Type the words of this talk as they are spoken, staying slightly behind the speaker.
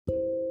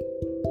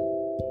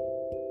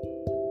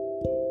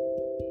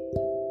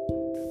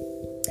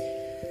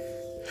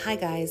Hi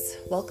guys,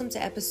 welcome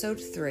to episode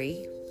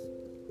 3,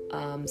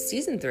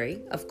 season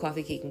 3 of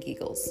Coffee, Cake, and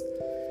Kegels.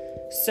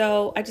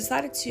 So I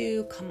decided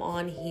to come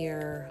on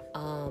here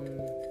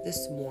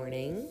this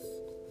morning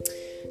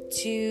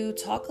to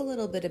talk a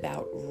little bit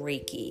about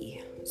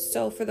Reiki.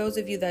 So for those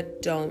of you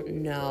that don't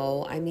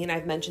know,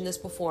 I've mentioned this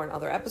before in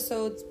other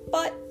episodes,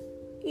 but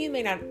you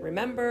may not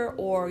remember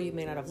or you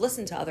may not have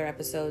listened to other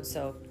episodes,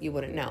 so you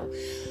wouldn't know.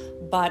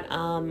 But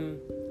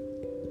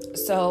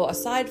so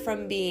aside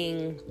from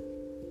being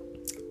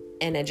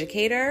an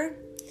educator,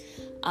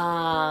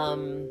 a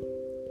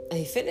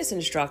fitness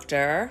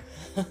instructor,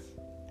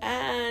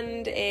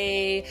 and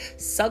a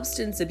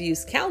substance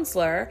abuse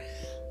counselor,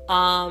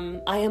 I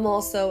am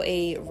also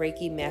a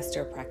Reiki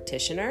master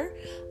practitioner,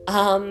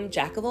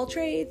 jack of all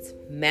trades,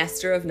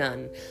 master of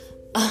none.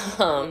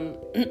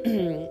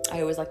 I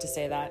always like to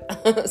say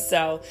that.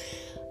 So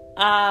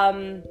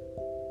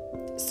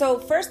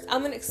first I'm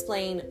going to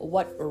explain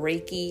what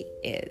Reiki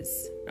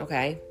is,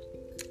 okay?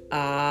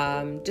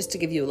 Just to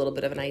give you a little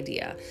bit of an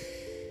idea.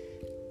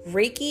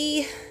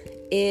 Reiki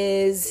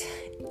is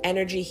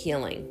energy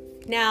healing.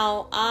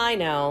 Now, I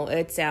know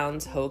it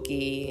sounds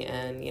hokey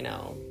and,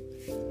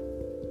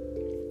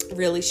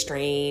 really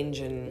strange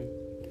and,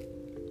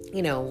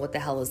 what the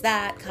hell is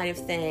that kind of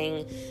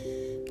thing.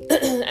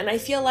 And I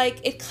feel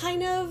like it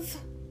kind of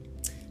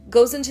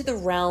goes into the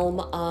realm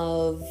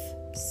of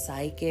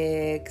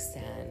psychics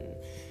and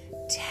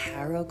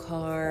tarot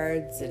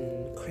cards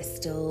and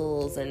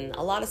crystals and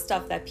a lot of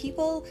stuff that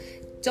people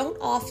don't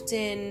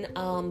often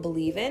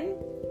believe in,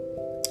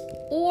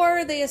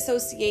 or they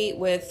associate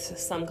with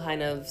some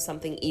kind of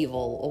something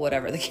evil or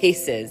whatever the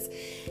case is.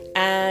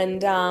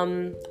 And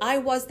I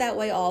was that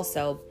way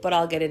also, but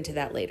I'll get into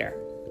that later.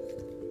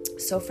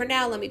 So for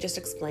now, let me just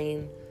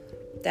explain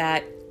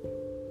that,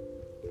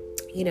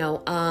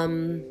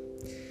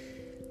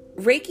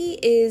 Reiki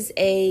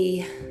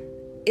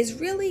is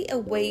really a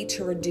way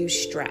to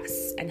reduce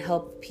stress and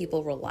help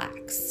people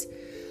relax.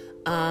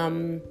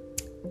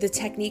 The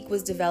technique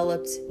was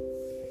developed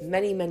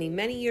many, many,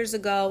 many years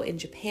ago in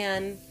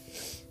Japan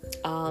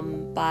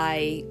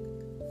by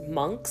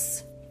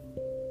monks.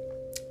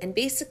 And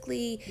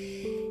basically,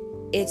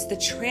 it's the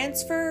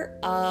transfer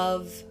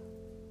of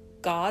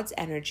God's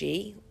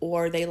energy,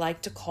 or they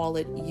like to call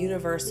it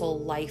universal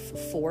life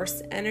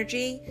force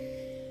energy,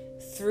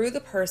 through the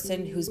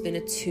person who's been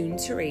attuned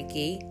to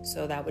Reiki.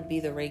 So that would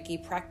be the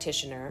Reiki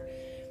practitioner.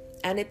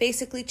 And it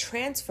basically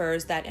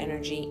transfers that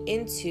energy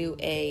into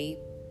a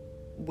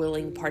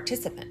willing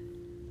participant.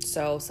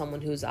 So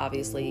someone who's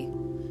obviously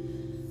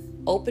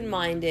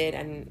open-minded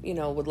and,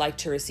 would like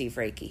to receive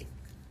Reiki.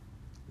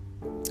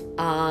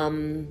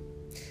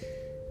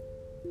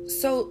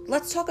 So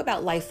let's talk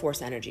about life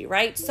force energy,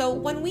 right? So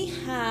when we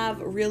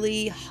have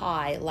really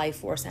high life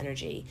force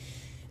energy,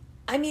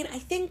 I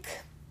think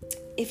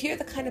if you're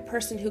the kind of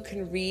person who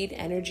can read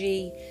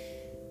energy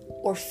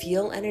or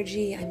feel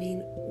energy,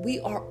 we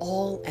are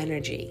all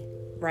energy,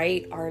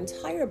 right? Our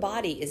entire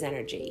body is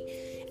energy.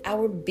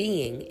 Our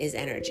being is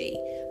energy.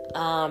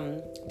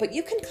 But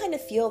you can kind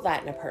of feel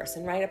that in a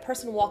person, right? A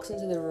person walks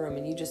into the room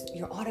and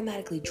you're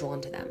automatically drawn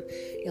to them.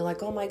 You're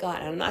like, oh my God.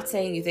 And I'm not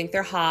saying you think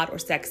they're hot or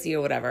sexy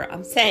or whatever.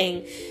 I'm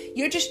saying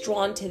you're just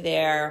drawn to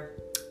their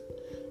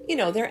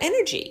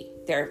energy.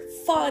 They're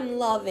fun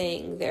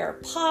loving, they're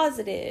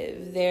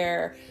positive,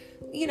 they're,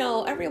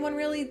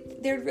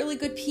 they're really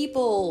good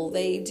people.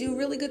 They do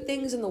really good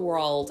things in the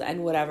world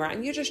and whatever.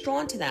 And you're just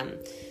drawn to them.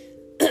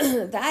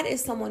 That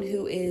is someone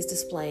who is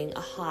displaying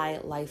a high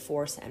life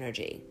force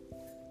energy.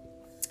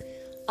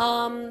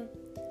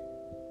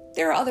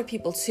 There are other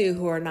people too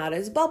who are not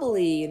as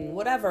bubbly and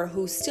whatever,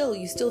 who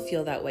you still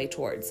feel that way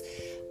towards.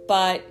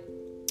 But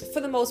for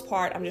the most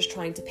part, I'm just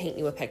trying to paint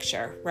you a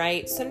picture,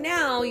 right? So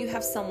now you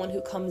have someone who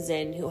comes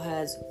in who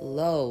has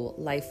low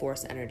life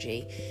force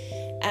energy,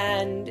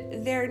 and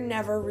they're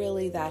never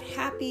really that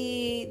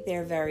happy.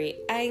 They're very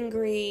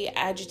angry,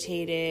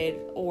 agitated,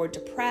 or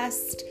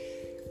depressed.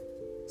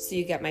 So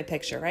you get my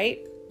picture,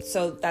 right?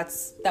 So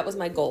that was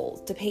my goal,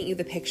 to paint you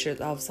the picture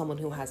of someone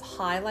who has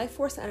high life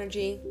force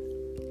energy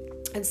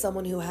and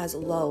someone who has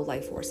low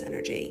life force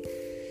energy.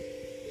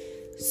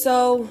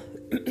 So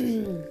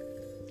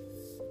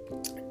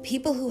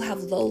people who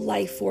have low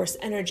life force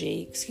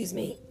energy,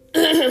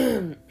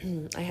 I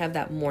have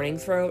that morning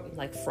throat,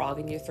 like frog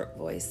in your throat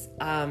voice.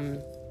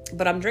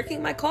 But I'm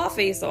drinking my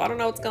coffee, so I don't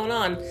know what's going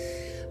on.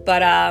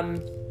 But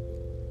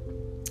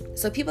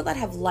so people that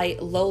have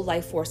low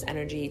life force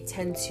energy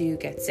tend to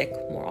get sick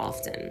more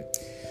often.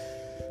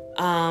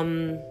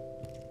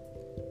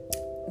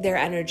 Their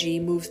energy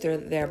moves through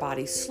their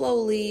body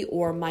slowly,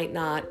 or might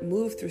not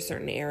move through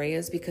certain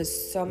areas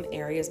because some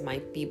areas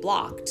might be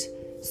blocked.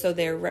 So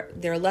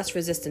they're less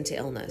resistant to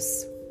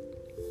illness.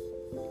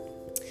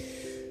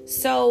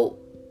 So,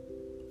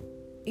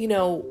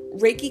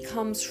 Reiki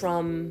comes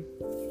from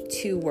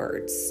 2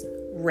 words,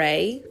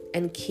 Rei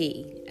and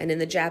Ki. And in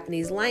the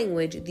Japanese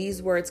language,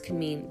 these words can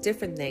mean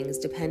different things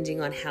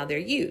depending on how they're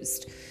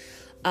used,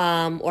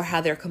 or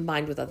how they're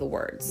combined with other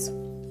words.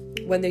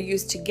 When they're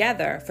used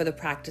together for the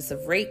practice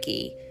of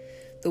Reiki,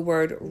 The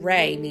word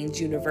Rei means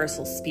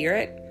universal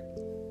spirit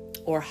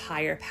or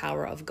higher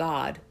power of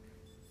God.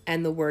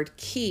 And the word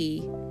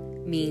Ki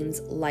means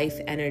life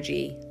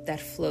energy that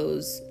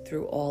flows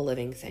through all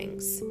living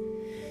things.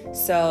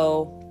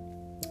 So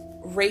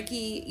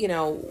Reiki,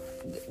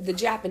 the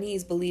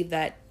Japanese believe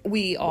that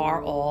we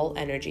are all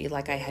energy,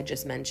 like I had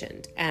just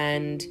mentioned.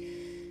 And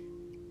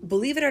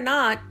believe it or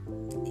not,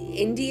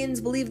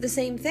 Indians believe the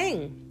same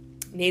thing.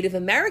 Native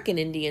American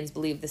Indians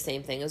believe the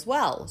same thing as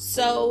well.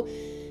 So,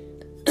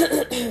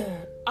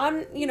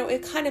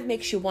 it kind of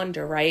makes you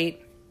wonder, right,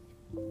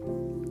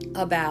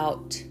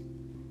 about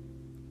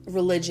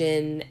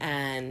religion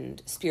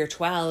and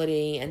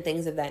spirituality and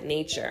things of that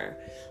nature.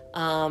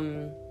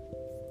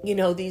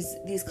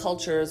 These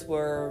cultures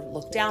were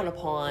looked down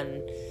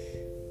upon,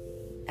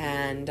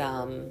 and,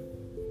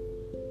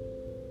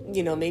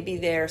 maybe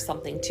there's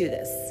something to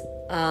this.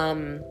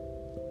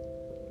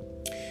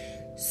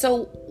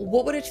 So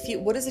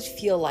what does it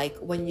feel like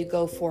when you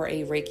go for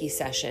a Reiki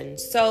session?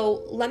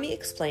 So let me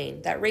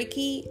explain that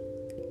Reiki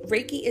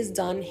is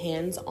done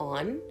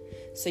hands-on.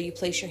 So you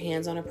place your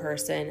hands on a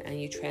person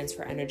and you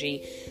transfer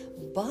energy,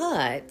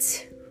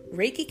 but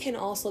Reiki can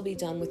also be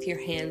done with your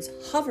hands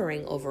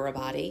hovering over a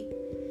body.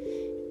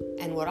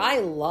 And what I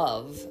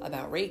love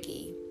about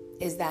Reiki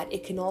is that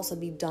it can also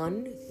be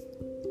done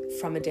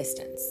from a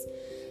distance.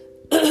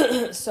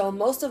 So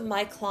most of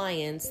my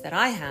clients that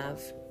I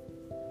have,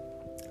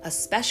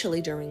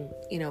 especially during,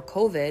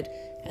 COVID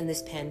and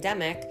this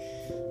pandemic,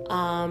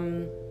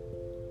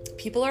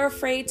 people are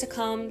afraid to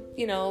come,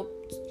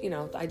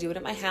 I do it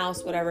at my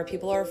house, whatever.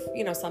 People are,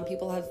 some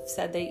people have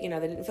said they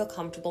didn't feel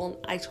comfortable, and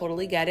I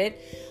totally get it.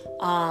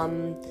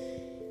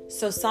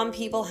 So some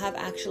people have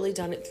actually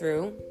done it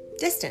through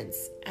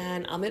distance,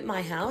 and I'm at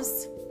my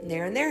house, and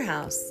they're in their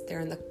house.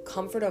 They're in the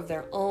comfort of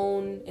their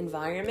own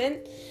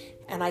environment,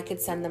 and I could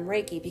send them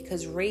Reiki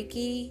because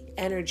Reiki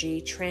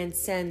energy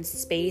transcends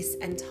space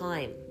and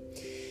time.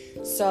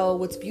 So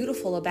what's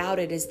beautiful about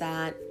it is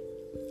that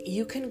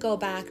you can go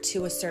back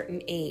to a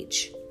certain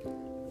age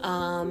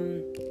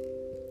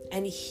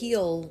and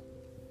heal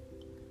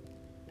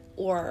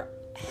or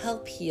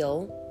help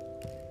heal,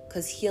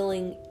 because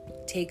healing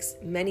takes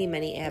many,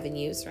 many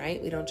avenues,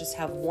 right? We don't just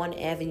have one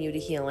avenue to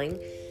healing.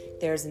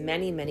 There's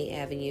many, many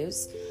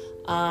avenues.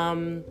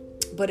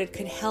 But it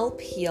can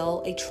help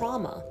heal a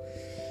trauma.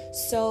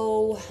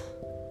 So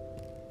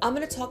I'm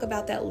going to talk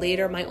about that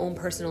later, my own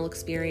personal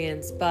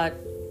experience, but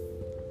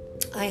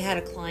I had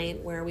a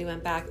client where we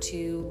went back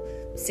to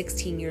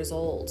 16 years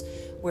old,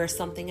 where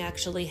something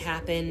actually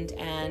happened,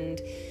 and,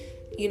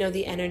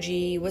 the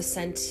energy was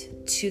sent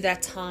to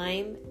that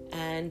time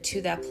and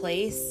to that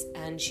place.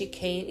 And she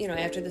came,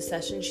 after the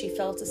session, she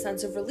felt a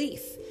sense of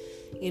relief,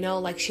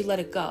 like she let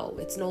it go.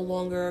 It's no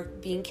longer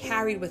being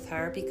carried with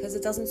her because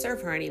it doesn't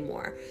serve her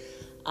anymore.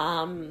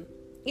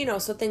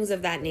 So things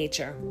of that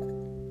nature.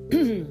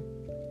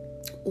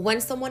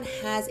 When someone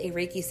has a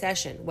Reiki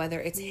session, whether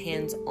it's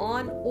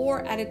hands-on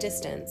or at a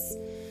distance,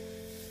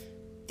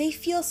 they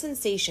feel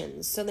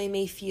sensations. So they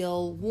may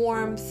feel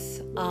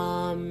warmth,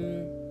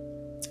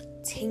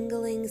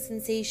 tingling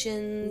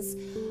sensations.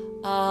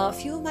 A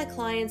few of my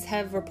clients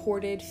have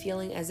reported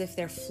feeling as if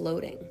they're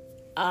floating,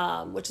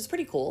 which is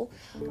pretty cool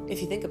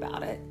if you think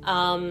about it.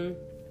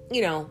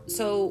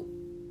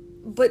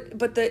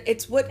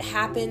 It's what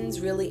happens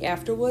really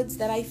afterwards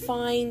that I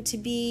find to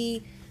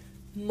be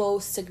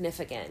most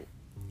significant.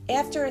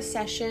 After a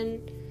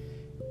session,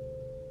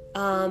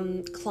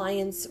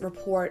 clients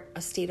report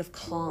a state of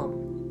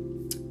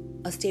calm,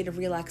 a state of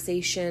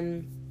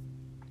relaxation,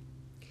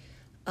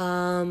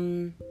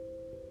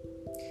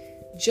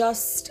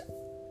 just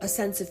a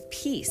sense of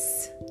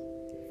peace,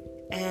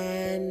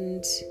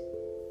 and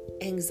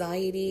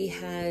anxiety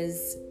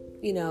has,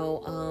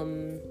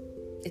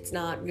 it's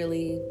not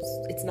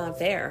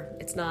there.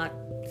 It's not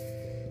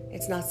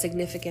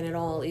significant at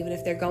all. Even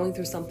if they're going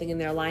through something in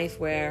their life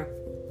where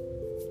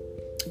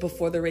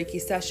before the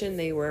Reiki session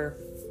they were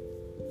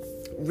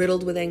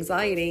riddled with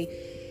anxiety,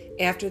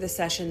 after the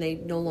session they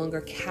no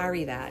longer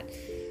carry that.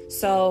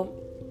 So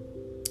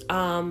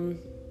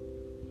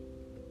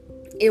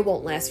it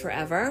won't last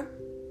forever.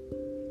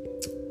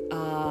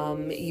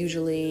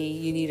 Usually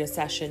you need a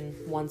session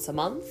once a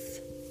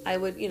month. I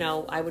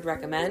would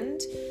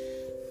recommend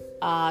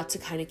to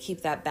kind of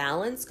keep that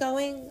balance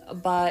going,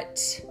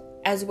 but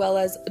as well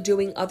as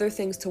doing other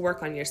things to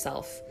work on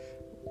yourself.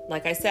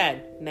 Like I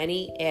said,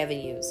 many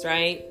avenues,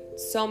 right?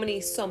 So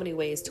many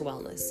ways to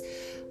wellness.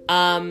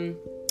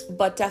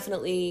 But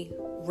definitely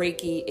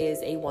Reiki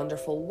is a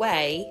wonderful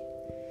way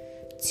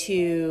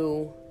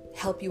to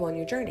help you on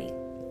your journey.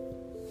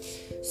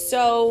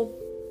 So,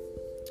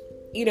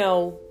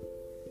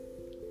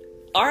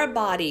 our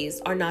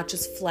bodies are not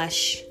just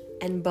flesh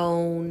and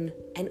bone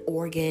and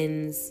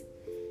organs.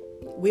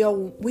 We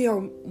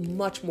are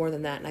much more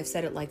than that. And I've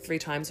said it like 3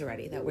 times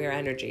already, that we're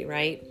energy,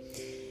 right?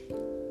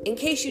 In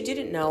case you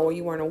didn't know or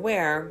you weren't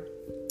aware,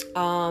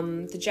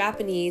 the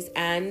Japanese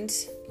and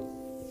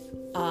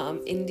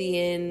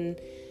Indian,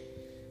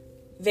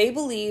 they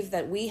believe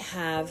that we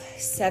have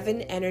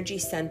 7 energy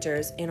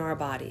centers in our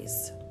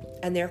bodies.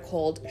 and they're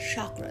called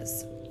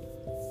chakras.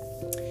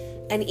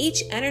 And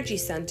each energy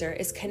center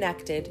is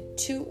connected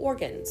to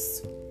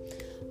organs,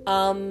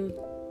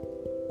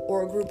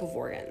 or a group of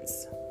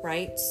organs,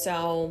 right?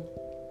 So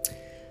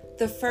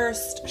the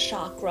first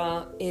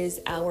chakra is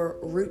our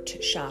root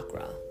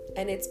chakra,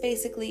 and it's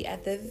basically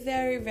at the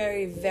very,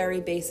 very, very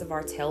base of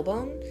our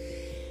tailbone.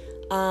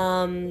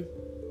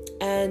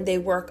 And they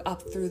work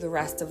up through the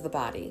rest of the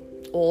body,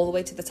 all the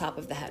way to the top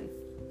of the head.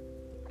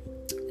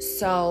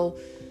 So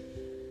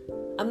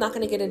I'm not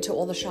going to get into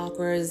all the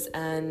chakras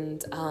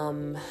and,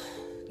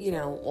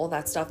 all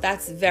that stuff.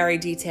 That's very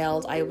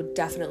detailed. I would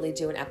definitely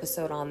do an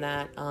episode on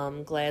that,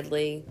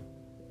 gladly,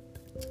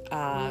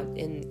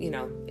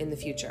 in the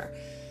future.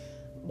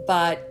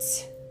 But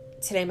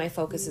today my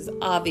focus is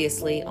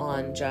obviously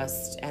on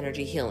just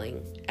energy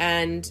healing.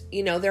 And,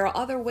 there are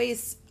other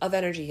ways of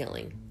energy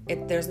healing.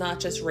 There's not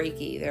just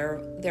Reiki.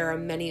 There are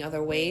many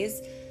other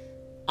ways.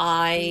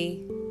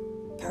 I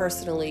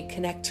personally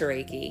connect to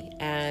Reiki,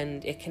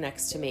 and it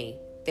connects to me.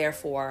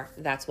 Therefore,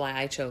 that's why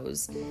I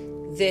chose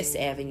this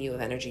avenue of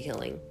energy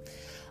healing.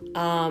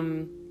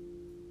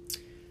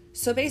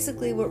 So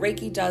basically what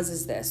Reiki does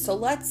is this. So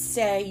let's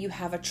say you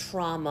have a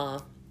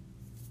trauma,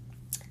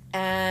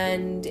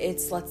 and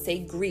it's, let's say,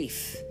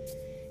 grief,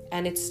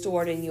 and it's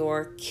stored in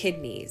your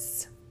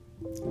kidneys,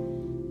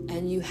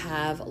 and you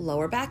have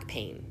lower back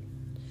pain.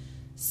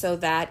 So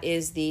that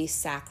is the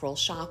sacral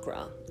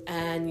chakra,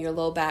 and your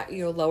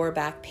lower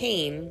back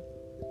pain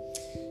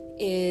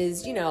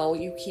is,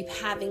 you keep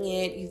having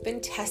it. You've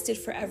been tested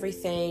for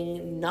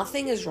everything.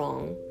 Nothing is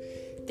wrong.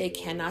 They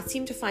cannot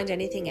seem to find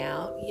anything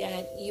out,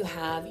 yet you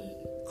have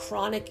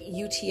chronic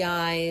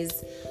UTIs,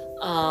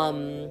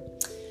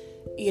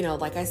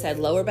 like I said,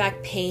 lower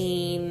back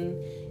pain,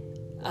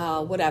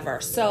 whatever.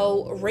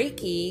 So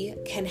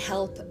Reiki can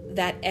help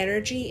that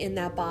energy in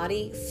that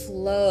body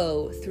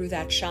flow through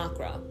that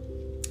chakra,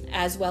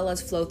 as well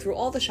as flow through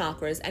all the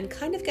chakras, and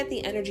kind of get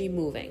the energy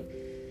moving.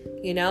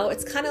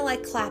 It's kind of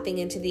like clapping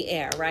into the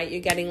air, right? You're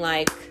getting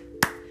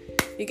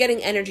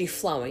energy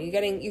flowing.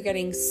 You're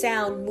getting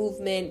sound,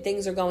 movement,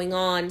 things are going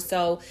on.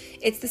 So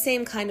it's the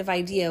same kind of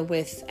idea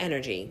with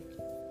energy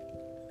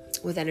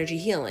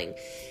healing.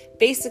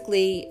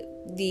 Basically,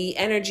 the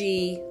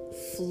energy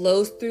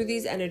flows through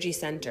these energy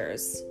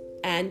centers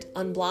and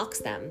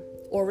unblocks them,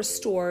 or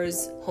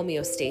restores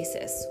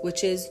homeostasis,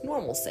 which is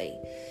normalcy.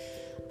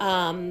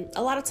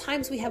 A lot of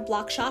times we have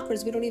blocked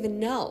chakras we don't even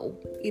know.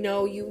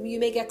 You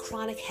may get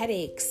chronic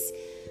headaches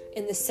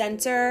in the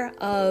center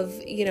of,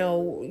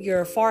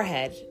 your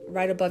forehead,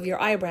 right above your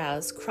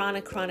eyebrows,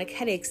 chronic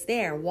headaches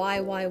there.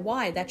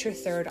 Why? That's your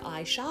third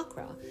eye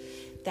chakra.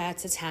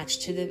 That's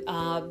attached to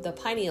the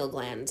pineal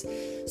gland.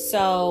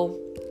 So,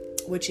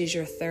 which is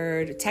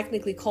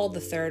technically called the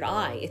third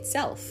eye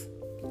itself,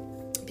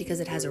 because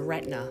it has a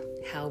retina.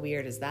 How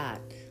weird is that?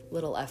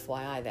 Little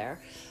FYI there.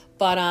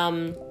 But,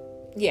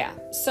 yeah,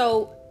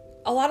 so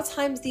a lot of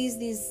times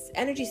these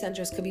energy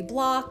centers could be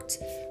blocked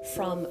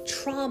from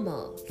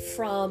trauma,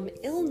 from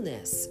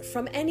illness,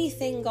 from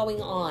anything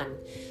going on,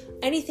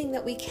 anything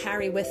that we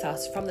carry with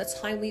us from the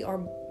time we are,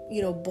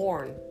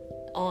 born,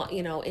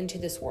 into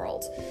this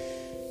world.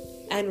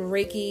 And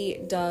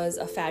Reiki does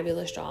a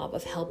fabulous job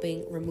of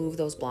helping remove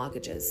those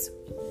blockages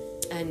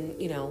and,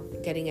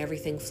 getting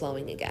everything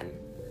flowing again.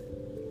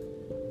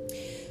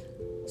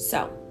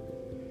 So,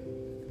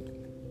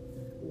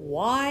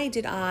 why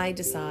did I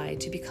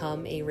decide to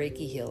become a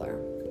Reiki healer?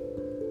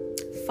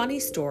 Funny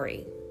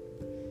story.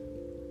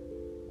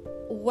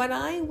 When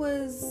I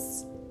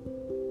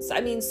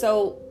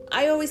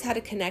always had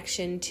a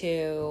connection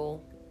to,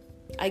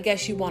 I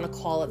guess you want to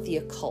call it the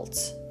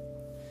occult.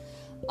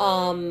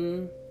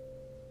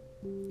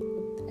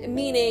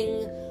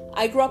 Meaning,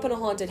 I grew up in a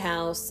haunted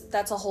house.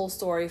 That's a whole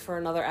story for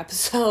another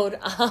episode.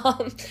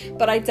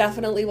 But I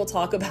definitely will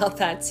talk about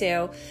that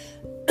too.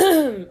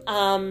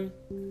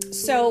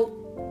 So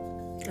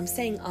I'm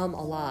saying a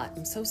lot.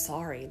 I'm so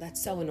sorry.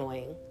 That's so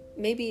annoying.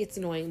 Maybe it's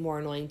more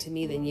annoying to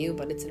me than you,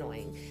 but it's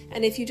annoying.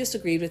 And if you just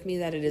agreed with me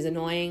that it is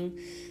annoying,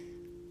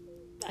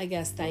 I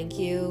guess thank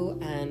you.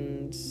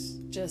 And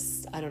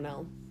just, I don't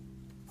know.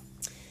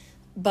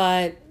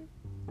 But,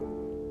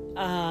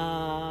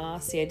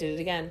 see, I did it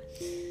again.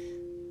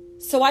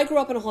 So I grew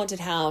up in a haunted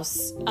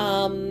house.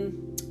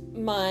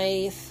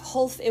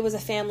 It was a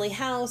family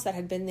house that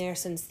had been there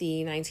since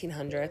the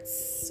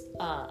 1900s,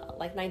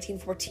 like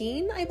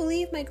 1914, I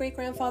believe. My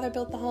great-grandfather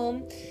built the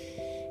home.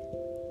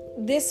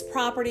 This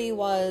property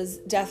was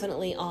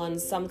definitely on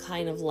some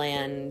kind of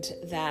land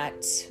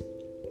that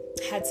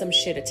had some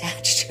shit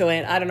attached to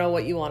it. I don't know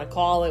what you want to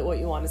call it, what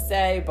you want to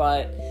say,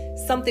 but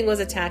something was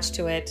attached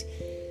to it.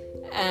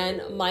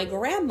 And my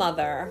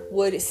grandmother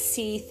would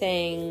see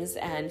things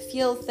and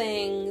feel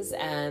things,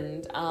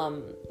 and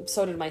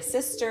so did my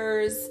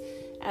sisters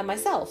and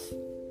myself.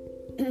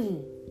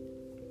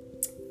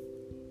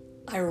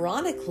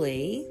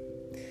 Ironically,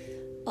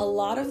 a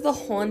lot of the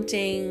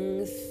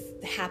haunting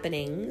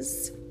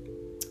happenings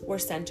were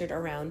centered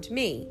around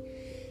me.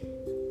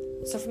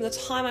 So from the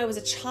time I was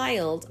a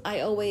child, I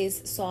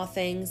always saw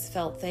things,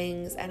 felt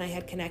things, and I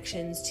had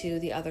connections to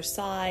the other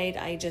side.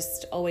 I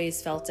just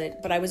always felt it,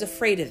 but I was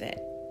afraid of it.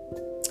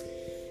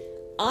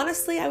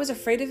 Honestly, I was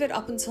afraid of it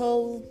up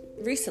until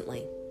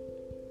recently.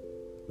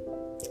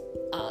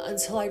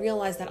 Until I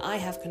realized that I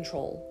have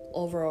control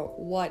over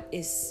what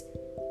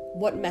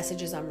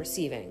messages I'm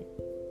receiving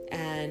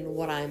and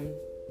what I'm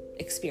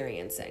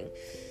experiencing.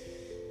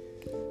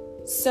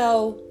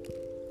 So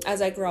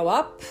as I grow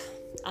up,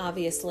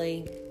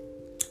 obviously,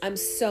 I'm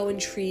so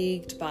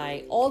intrigued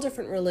by all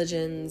different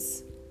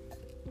religions.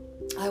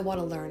 I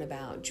want to learn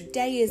about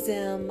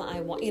Judaism. I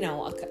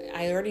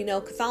already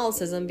know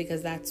Catholicism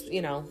because that's,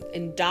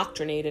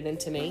 indoctrinated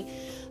into me.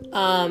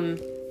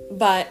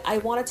 But I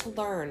wanted to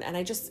learn, and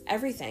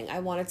everything. I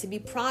wanted to be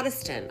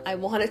Protestant. I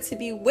wanted to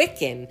be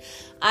Wiccan.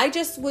 I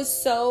just was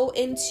so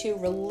into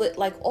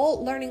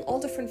learning all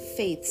different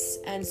faiths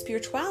and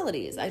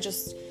spiritualities. I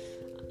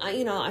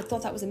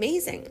thought that was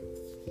amazing.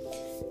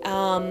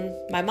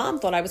 My mom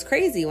thought I was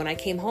crazy when I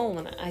came home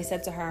and I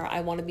said to her,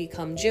 I want to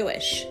become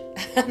Jewish.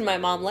 And my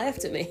mom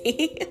laughed at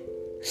me.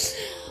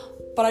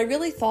 But I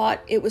really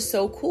thought it was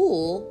so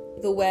cool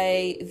the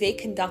way they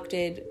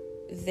conducted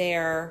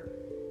their,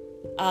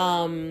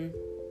 I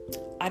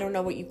don't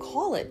know what you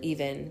call it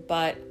even,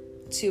 but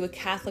to a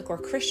Catholic or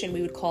Christian,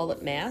 we would call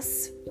it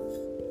Mass.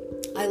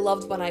 I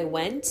loved when I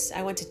went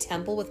to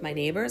temple with my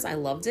neighbors. I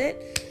loved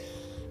it.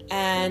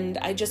 And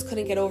I just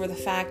couldn't get over the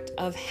fact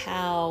of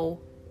how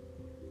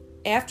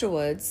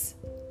afterwards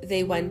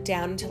they went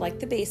down into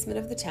the basement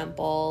of the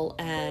temple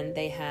and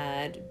they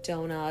had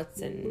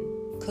donuts and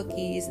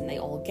cookies and they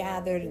all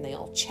gathered and they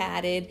all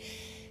chatted.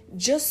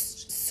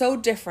 Just so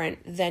different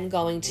than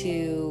going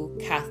to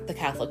the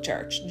Catholic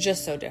Church.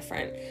 Just so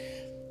different.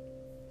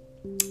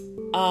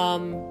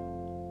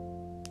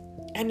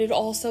 And it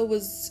also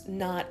was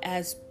not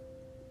as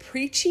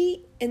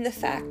preachy in the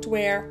fact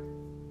where,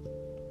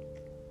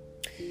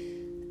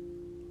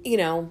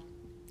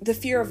 the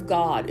fear of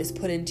God is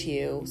put into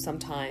you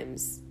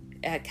sometimes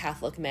at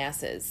Catholic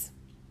masses.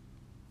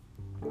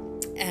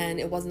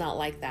 And it was not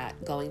like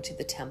that going to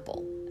the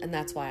temple. And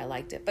that's why I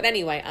liked it. But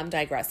anyway, I'm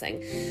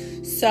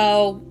digressing.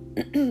 So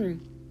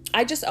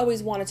I just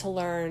always wanted to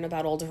learn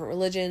about all different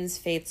religions,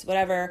 faiths,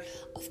 whatever.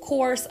 Of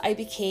course, I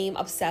became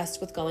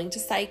obsessed with going to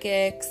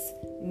psychics,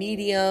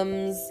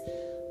 mediums,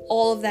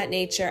 all of that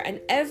nature. And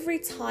every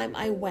time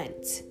I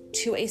went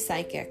to a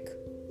psychic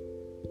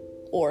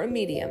or a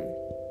medium,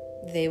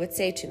 they would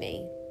say to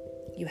me,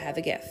 you have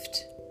a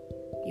gift.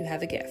 You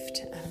have a gift.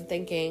 And I'm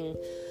thinking,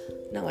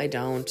 no, I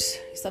don't.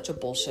 He's such a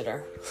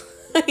bullshitter,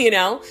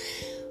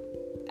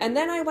 And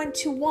then I went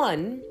to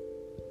one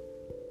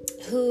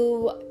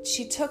who,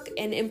 she took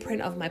an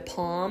imprint of my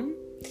palm,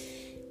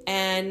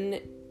 and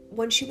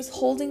when she was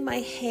holding my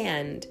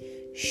hand,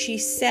 she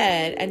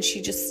said, and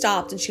she just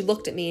stopped and she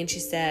looked at me and she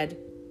said,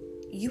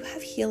 you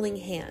have healing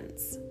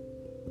hands.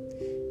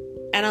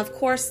 And of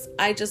course,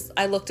 I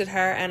looked at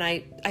her and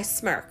I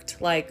smirked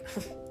like,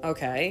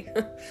 okay.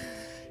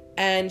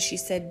 And she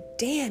said,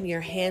 damn,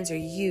 your hands are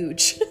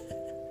huge.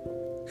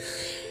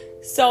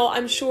 So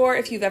I'm sure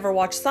if you've ever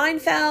watched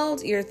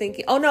Seinfeld, you're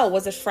thinking, oh no,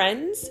 was it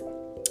Friends?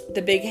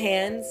 The big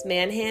hands,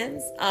 man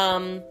hands.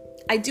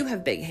 I do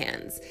have big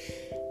hands.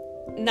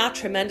 Not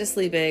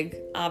tremendously big,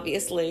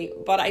 obviously,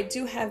 but I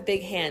do have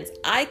big hands.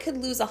 I could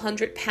lose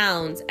 100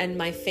 pounds and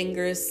my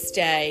fingers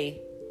stay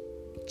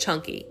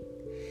chunky.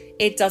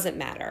 It doesn't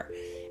matter.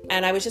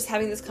 And I was just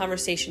having this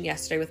conversation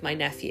yesterday with my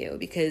nephew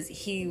because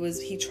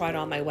he tried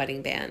on my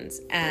wedding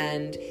bands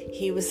and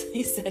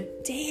he said,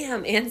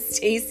 damn, Aunt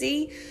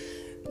Stacy,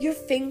 your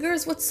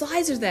fingers, what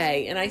size are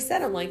they? And I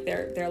said, I'm like,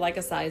 they're like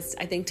a size,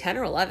 I think 10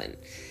 or 11.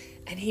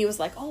 And he was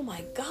like, oh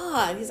my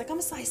God. He's like, I'm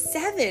a size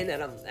 7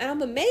 and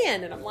I'm a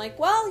man. And I'm like,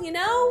 well,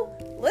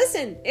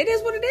 listen, it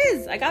is what it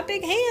is. I got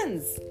big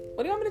hands.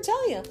 What do you want me to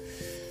tell you?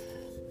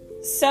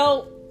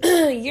 So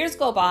years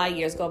go by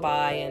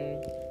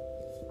and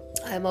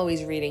I'm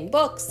always reading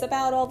books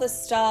about all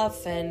this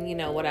stuff and,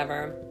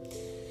 whatever.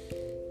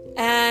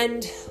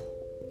 And,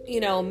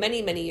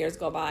 many, many years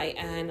go by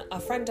and a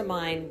friend of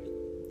mine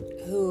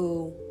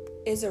who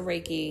is a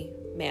Reiki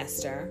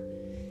master,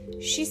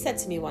 she said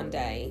to me one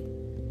day,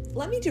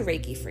 let me do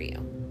Reiki for you.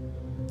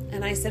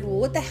 And I said, well,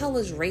 what the hell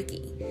is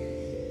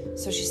Reiki?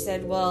 So she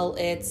said, well,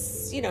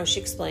 it's, she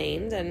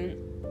explained, and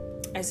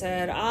I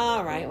said,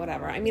 all right,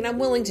 whatever. I mean, I'm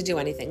willing to do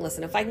anything.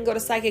 Listen, if I can go to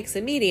psychics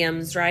and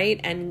mediums,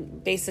 right,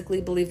 and basically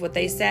believe what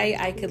they say,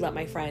 I could let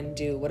my friend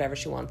do whatever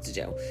she wants to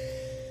do.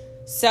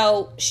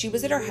 So she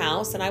was at her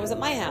house and I was at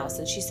my house,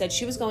 and she said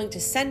she was going to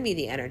send me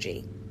the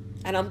energy.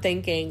 And I'm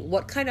thinking,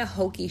 what kind of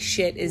hokey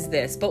shit is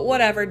this? But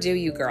whatever, do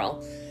you,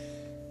 girl.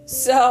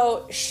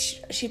 So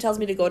she tells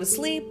me to go to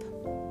sleep.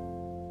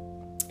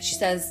 She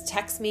says,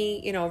 text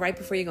me, right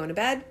before you go into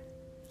bed.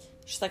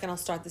 She's like, and I'll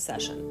start the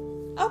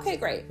session. Okay,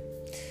 great.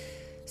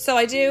 So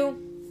I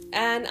do.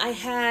 And I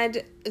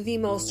had the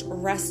most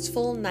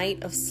restful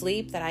night of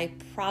sleep that I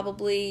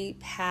probably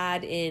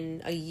had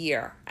in a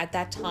year. At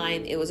that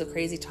time, it was a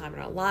crazy time in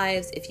our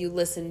lives. If you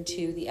listen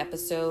to the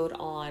episode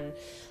on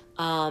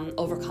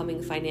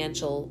overcoming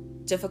financial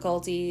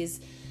difficulties.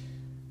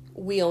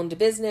 We owned a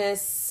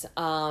business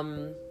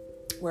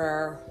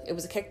where it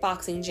was a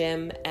kickboxing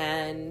gym,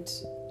 and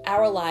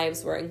our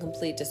lives were in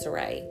complete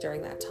disarray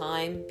during that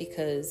time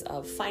because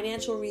of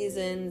financial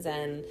reasons,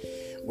 and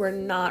we're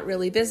not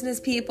really business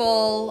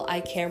people. I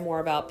care more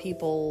about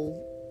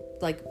people,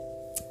 like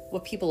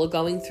what people are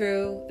going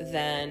through,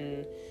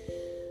 than,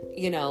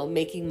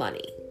 making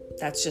money.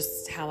 That's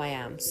just how I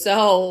am.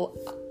 So,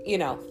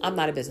 I'm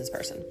not a business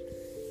person.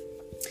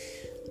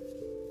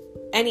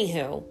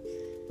 Anywho,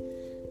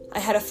 I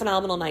had a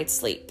phenomenal night's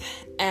sleep,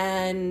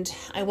 and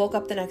I woke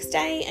up the next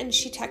day, and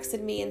she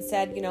texted me and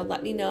said,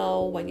 let me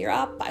know when you're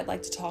up. I'd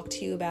like to talk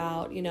to you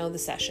about, the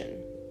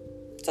session.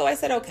 So I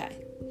said, okay.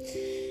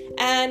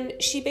 And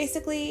she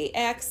basically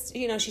asked,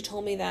 she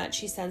told me that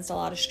she sensed a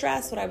lot of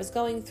stress, what I was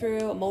going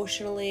through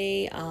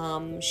emotionally.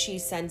 She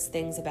sensed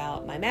things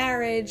about my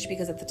marriage,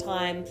 because at the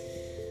time,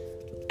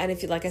 and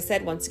if you, like I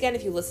said, once again,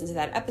 if you listen to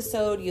that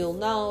episode, you'll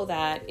know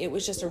that it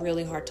was just a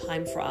really hard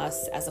time for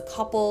us as a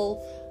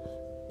couple,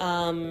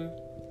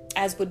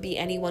 as would be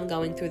anyone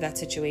going through that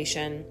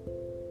situation.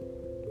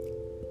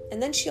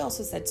 And then she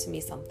also said to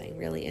me something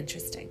really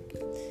interesting.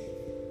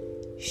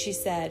 She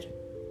said,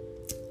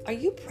 "Are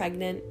you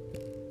pregnant?"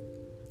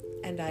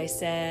 And I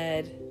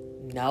said,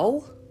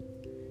 "No,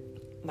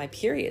 my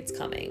period's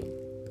coming."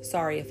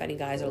 Sorry if any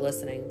guys are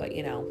listening, but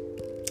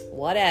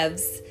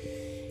whatevs.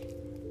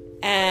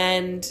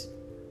 And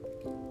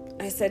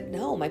I said,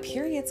 "No, my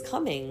period's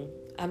coming.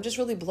 I'm just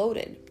really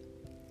bloated."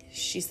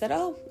 She said,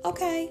 "Oh,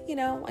 okay.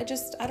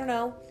 I don't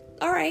know.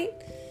 All right."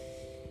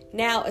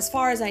 Now, as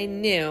far as I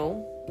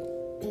knew,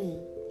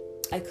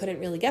 I couldn't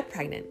really get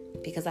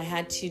pregnant because I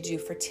had to do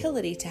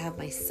fertility to have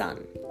my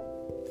son.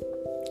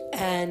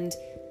 And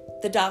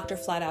the doctor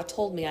flat out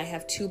told me I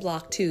have 2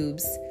 blocked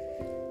tubes.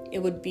 It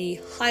would be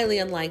highly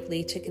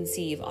unlikely to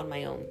conceive on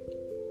my own.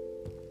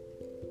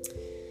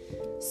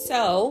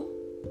 So,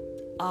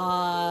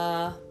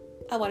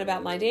 I went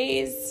about my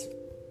days,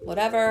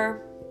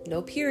 whatever,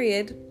 no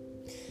period.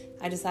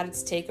 I decided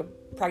to take a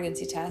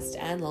pregnancy test,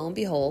 and lo and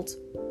behold,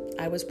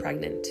 I was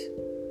pregnant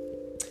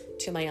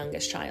to my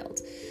youngest child.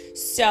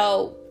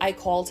 So I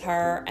called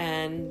her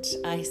and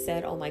I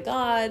said, "Oh my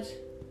God,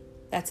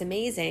 that's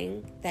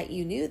amazing that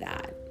you knew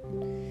that."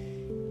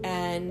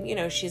 And,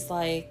 she's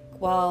like,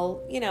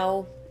 "Well,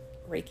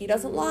 Reiki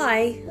doesn't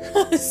lie."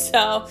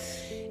 So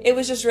it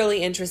was just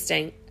really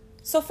interesting.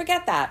 So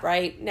forget that,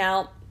 right?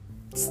 Now,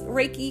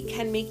 Reiki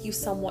can make you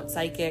somewhat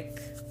psychic,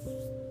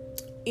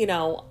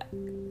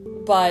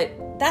 but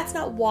that's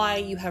not why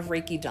you have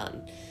Reiki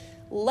done.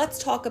 Let's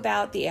talk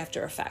about the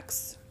after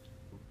effects.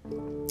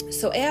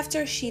 So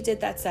after she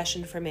did that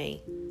session for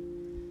me,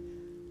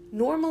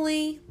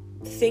 normally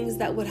things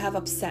that would have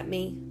upset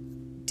me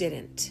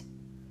didn't.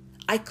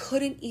 I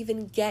couldn't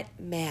even get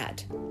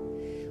mad,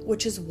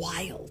 which is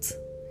wild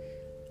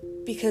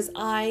because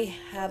I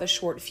have a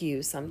short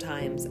fuse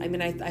sometimes. I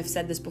mean, I've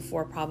said this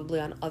before probably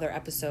on other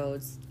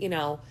episodes.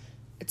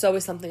 It's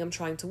always something I'm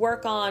trying to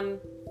work on,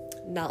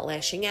 not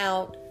lashing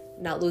out,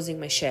 not losing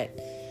my shit,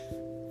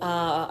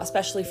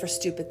 especially for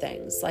stupid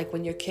things, like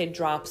when your kid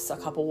drops a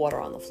cup of water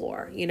on the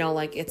floor.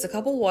 It's a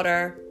cup of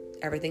water,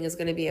 everything is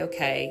going to be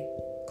okay,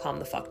 calm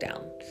the fuck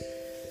down.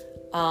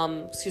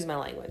 Excuse my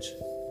language.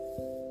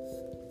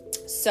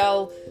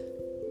 So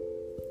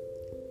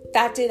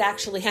that did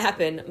actually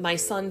happen. My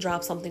son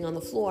dropped something on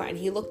the floor and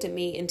he looked at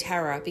me in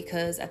terror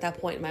because at that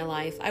point in my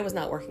life, I was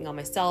not working on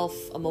myself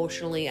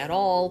emotionally at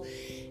all.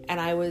 And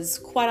I was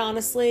quite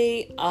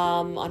honestly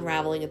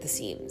unraveling at the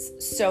seams.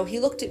 So he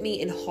looked at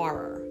me in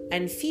horror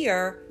and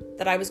fear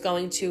that I was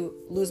going to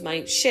lose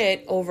my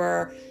shit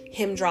over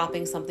him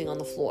dropping something on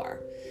the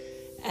floor.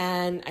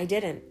 And I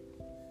didn't.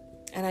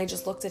 And I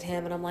just looked at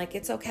him and I'm like,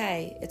 "It's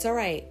okay. It's all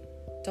right.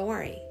 Don't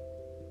worry."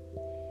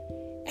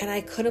 And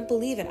I couldn't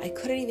believe it. I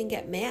couldn't even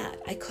get mad.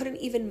 I couldn't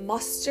even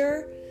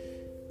muster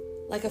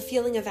like a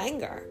feeling of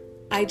anger.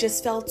 I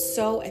just felt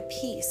so at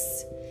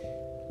peace.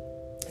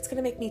 It's going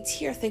to make me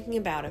tear thinking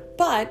about it.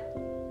 But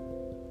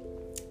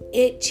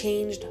it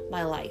changed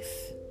my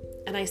life.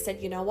 And I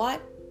said, you know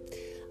what?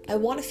 I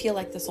want to feel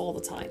like this all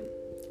the time.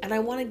 And I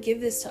want to give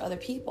this to other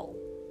people.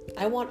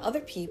 I want other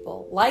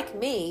people like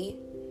me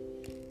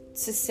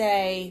to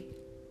say,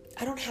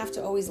 I don't have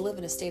to always live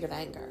in a state of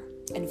anger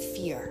and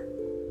fear.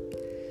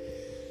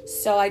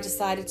 So I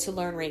decided to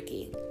learn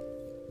Reiki.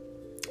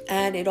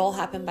 And it all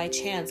happened by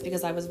chance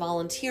because I was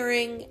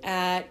volunteering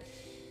at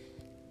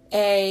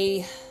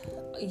a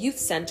youth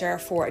center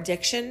for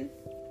addiction.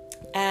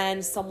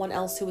 And someone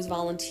else who was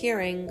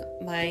volunteering,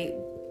 my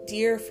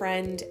dear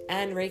friend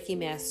and Reiki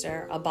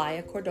master,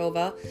 Abaya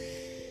Cordova,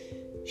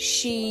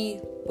 she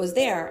was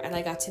there and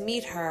I got to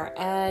meet her.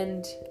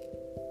 And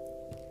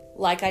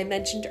like I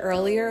mentioned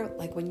earlier,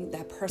 like when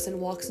that person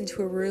walks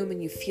into a room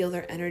and you feel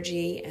their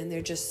energy and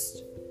they're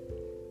just,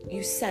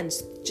 you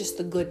sense just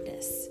the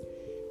goodness.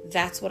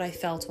 That's what I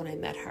felt when I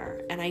met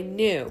her. And I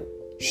knew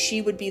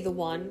she would be the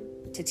one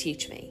to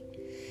teach me.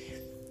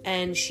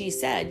 And she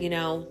said,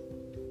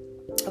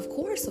 Of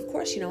course,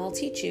 I'll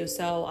teach you.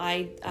 So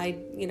I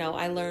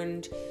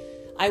learned,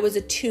 I was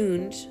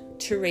attuned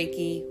to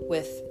Reiki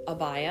with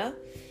Abaya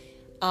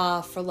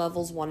for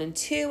levels 1 and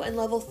 2, and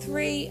level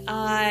 3,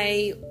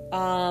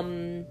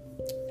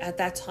 at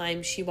that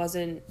time she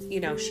wasn't,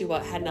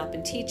 had not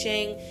been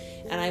teaching,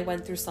 and I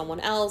went through someone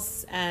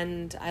else,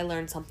 and I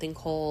learned something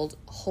called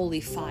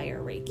Holy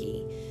Fire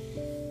Reiki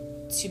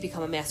to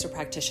become a master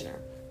practitioner.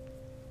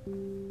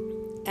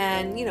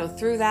 And,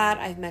 through that,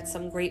 I've met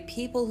some great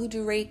people who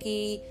do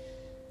Reiki,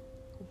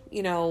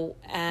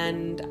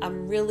 and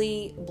I'm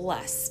really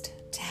blessed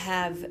to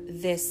have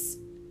this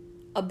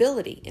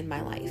ability in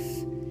my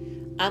life.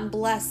 I'm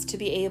blessed to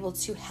be able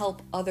to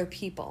help other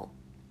people.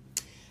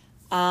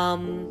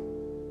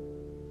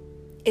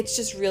 It's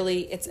just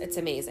really, it's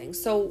amazing.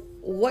 So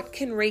what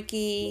can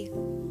Reiki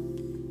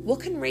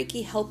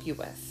help you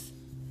with?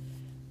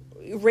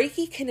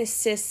 Reiki can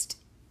assist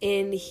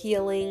in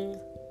healing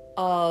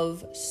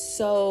of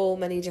so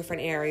many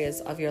different areas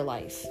of your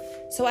life.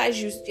 So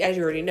as you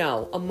already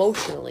know,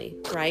 emotionally,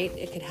 right?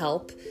 It can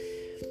help.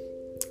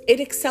 It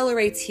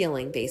accelerates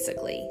healing,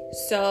 basically.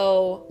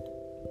 So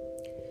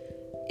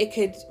it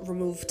could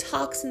remove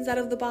toxins out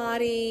of the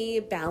body,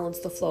 balance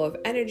the flow of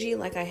energy,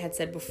 like I had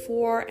said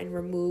before, and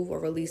remove or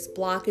release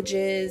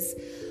blockages.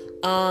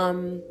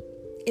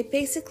 It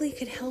basically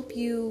could help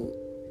you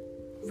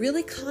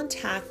really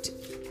contact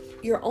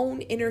your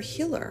own inner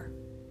healer,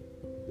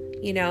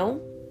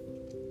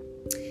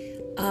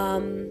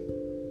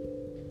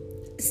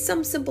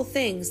 Some simple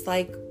things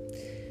like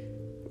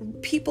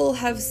people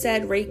have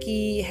said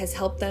Reiki has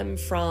helped them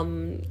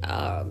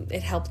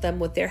it helped them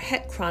with their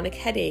chronic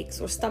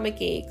headaches or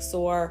stomach aches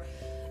or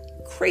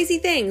crazy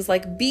things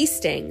like bee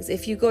stings.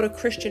 If you go to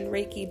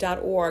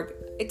christianreiki.org,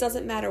 it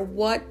doesn't matter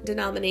what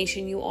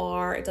denomination you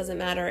are. It doesn't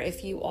matter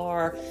if you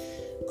are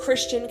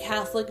Christian,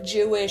 Catholic,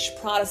 Jewish,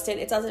 Protestant.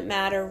 It doesn't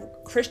matter.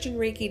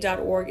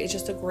 christianreiki.org is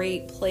just a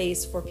great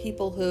place for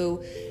people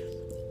who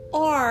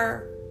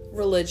are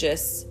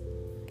religious,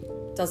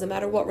 doesn't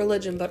matter what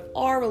religion, but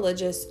are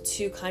religious,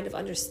 to kind of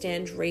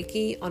understand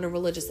Reiki on a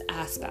religious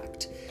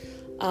aspect.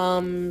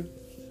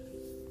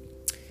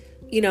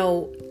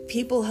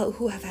 People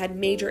who have had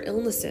major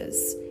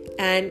illnesses,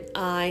 and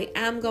I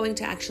am going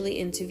to actually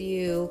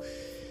interview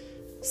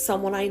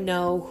someone I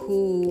know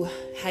who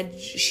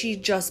she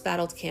just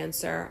battled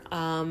cancer.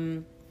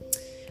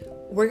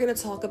 We're going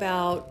to talk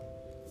about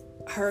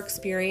her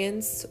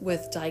experience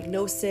with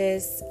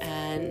diagnosis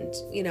and,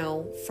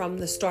 from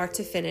the start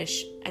to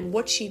finish, and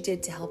what she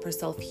did to help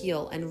herself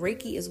heal. And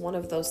Reiki is one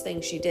of those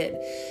things she did.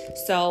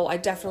 So I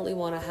definitely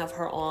want to have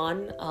her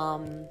on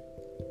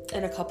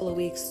in a couple of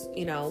weeks,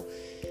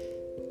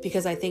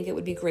 because I think it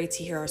would be great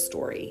to hear her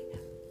story.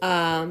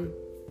 But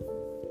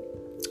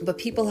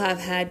people have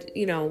had,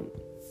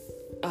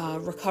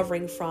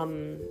 recovering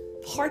from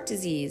heart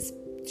disease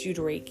due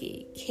to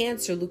Reiki,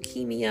 cancer,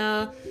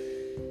 leukemia.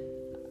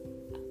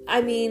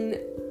 I mean,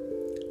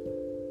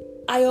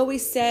 I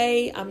always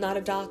say I'm not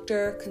a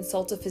doctor,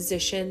 consult a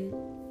physician.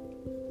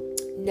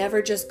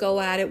 Never just go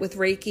at it with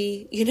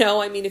Reiki.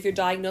 If you're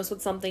diagnosed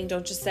with something,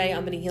 don't just say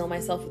I'm going to heal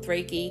myself with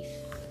Reiki.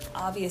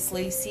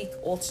 Obviously, seek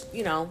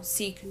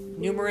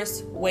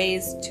numerous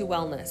ways to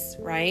wellness,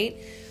 right?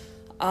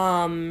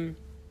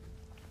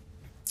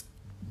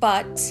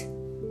 But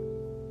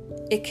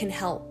it can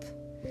help,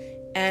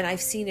 and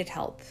I've seen it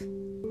help.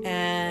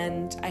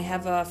 And I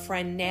have a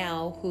friend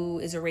now who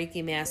is a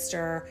Reiki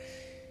master.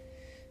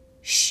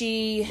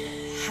 She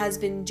has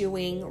been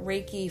doing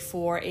Reiki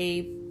for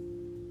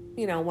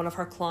one of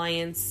her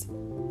clients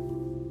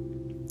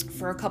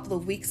for a couple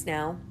of weeks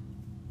now.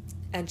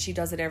 And she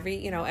does it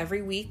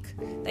every week.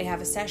 They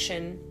have a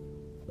session,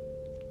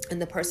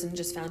 and the person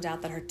just found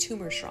out that her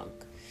tumor shrunk.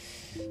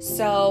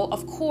 So,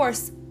 of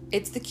course,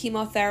 it's the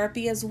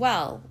chemotherapy as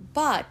well.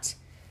 But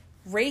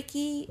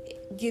Reiki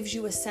gives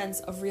you a sense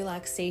of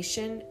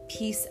relaxation,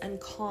 peace, and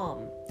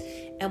calm.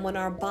 And when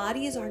our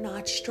bodies are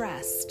not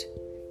stressed,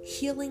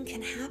 healing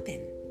can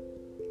happen.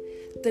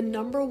 The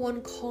number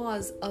one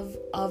cause of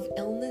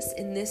illness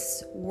in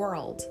this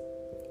world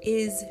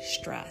is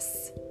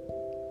stress.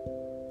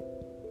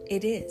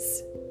 It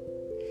is.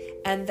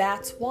 And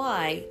that's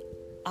why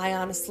I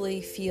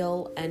honestly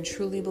feel and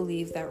truly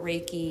believe that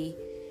Reiki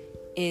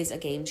is a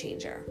game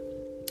changer.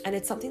 And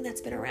it's something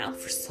that's been around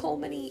for so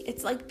many,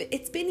 it's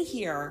been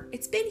here.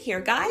 It's been here,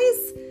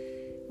 guys.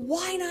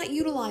 Why not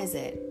utilize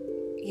it?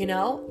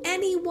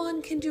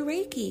 Anyone can do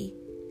Reiki.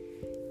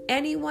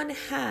 Anyone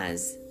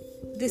has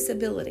this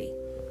ability.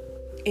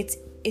 It's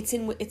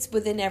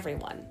within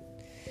everyone.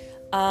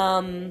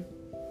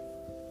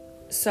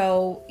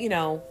 So,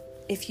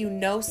 if you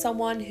know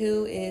someone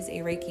who is a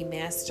Reiki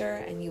master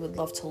and you would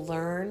love to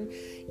learn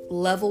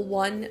level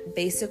 1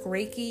 basic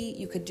Reiki,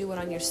 you could do it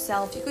on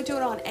yourself. You could do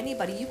it on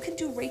anybody. You could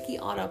do Reiki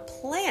on a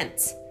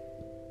plant.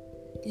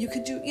 You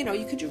could do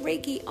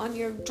Reiki on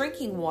your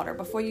drinking water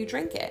before you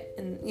drink it.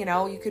 And,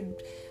 you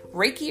could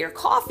Reiki your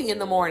coffee in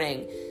the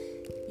morning.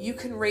 You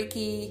can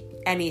Reiki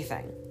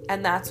anything.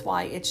 And that's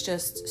why it's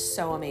just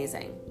so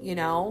amazing.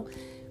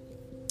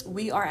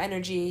 We are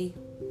energy.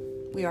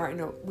 We are in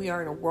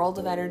a world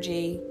of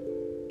energy.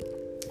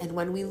 And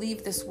when we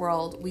leave this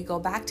world, we go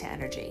back to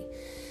energy.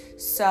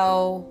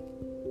 So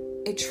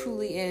it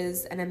truly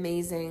is an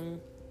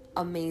amazing,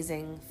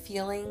 amazing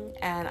feeling.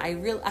 And I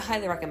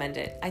highly recommend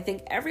it. I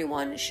think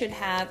everyone should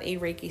have a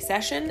Reiki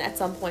session at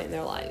some point in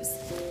their lives.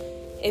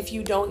 If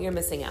you don't, you're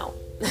missing out.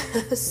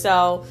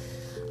 So,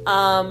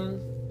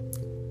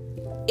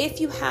 if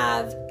you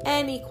have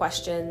any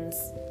questions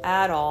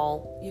at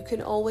all, you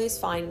can always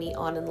find me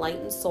on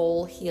Enlightened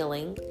Soul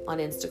Healing on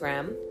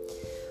Instagram,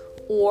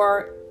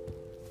 or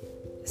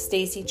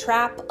Stacy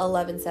Trapp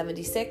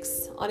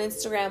 1176 on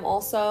Instagram.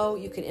 Also,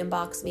 you can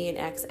inbox me and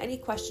X any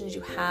questions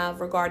you have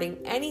regarding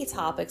any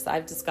topics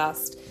I've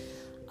discussed.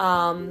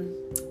 And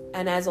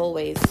as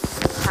always,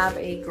 have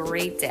a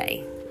great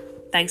day.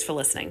 Thanks for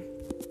listening.